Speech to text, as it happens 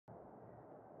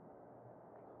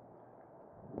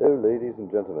Hello, ladies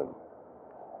and gentlemen.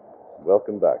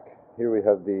 Welcome back. Here we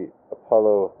have the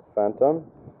Apollo Phantom.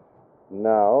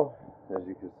 Now, as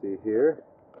you can see here,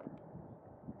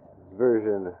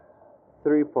 version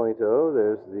 3.0.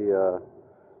 There's the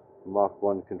Mach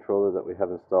 1 controller that we have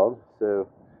installed. So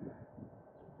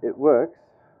it works.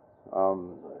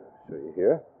 I'll show you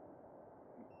here.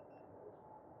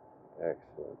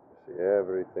 Excellent. See,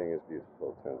 everything is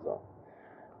beautiful. It turns on.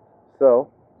 So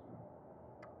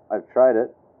I've tried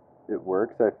it. It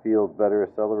works. I feel better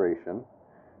acceleration.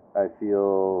 I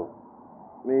feel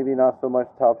maybe not so much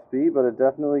top speed, but it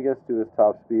definitely gets to its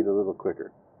top speed a little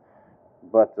quicker.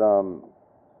 But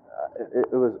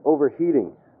it was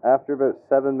overheating. After about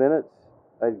 7 minutes,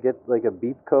 I'd get like a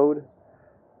beep code,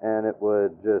 and it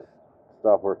would just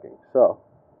stop working. So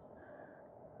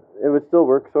it would still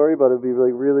work, sorry, but it'd be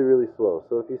really slow.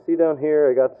 So if you see down here,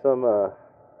 I got some,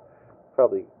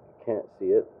 probably can't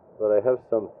see it, but I have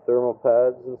some thermal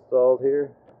pads installed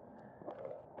here.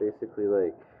 Basically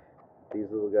like these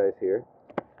little guys here.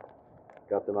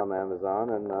 Got them on Amazon,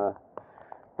 and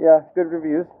yeah, good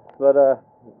reviews. But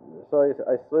so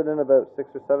I slid in about 6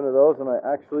 or 7 of those, and I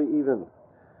actually even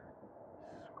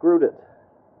screwed it.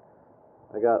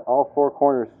 I got all 4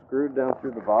 corners screwed down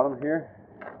through the bottom here.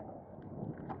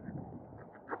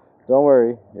 Don't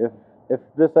worry, if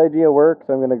this idea works,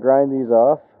 I'm going to grind these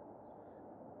off,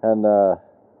 and I'm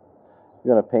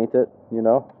going to paint it, you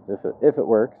know, if it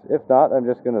works. If not, I'm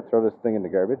just going to throw this thing in the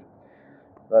garbage.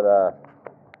 But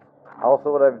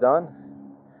also what I've done,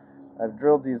 I've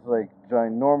drilled these like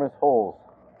ginormous holes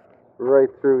right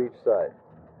through each side.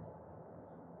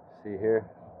 See here?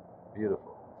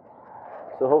 Beautiful.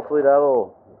 So hopefully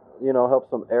that'll, you know, help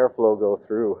some airflow go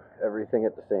through everything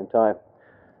at the same time.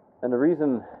 And the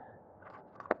reason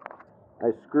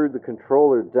I screwed the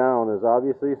controller down is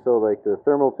obviously so like the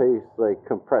thermal paste like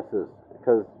compresses,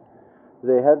 because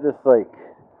they had this like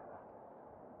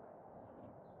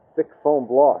thick foam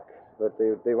block that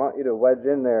they want you to wedge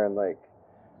in there, and like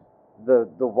the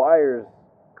wires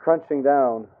crunching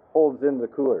down holds in the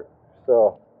cooler.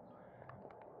 So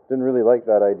didn't really like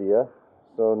that idea.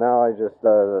 So now I just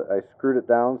I screwed it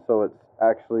down so it's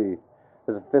actually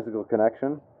there's a physical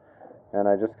connection, and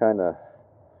I just kind of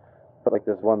put like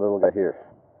this one little guy here.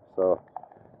 So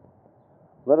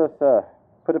let us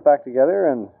put it back together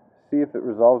and see if it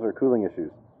resolves our cooling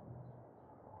issues.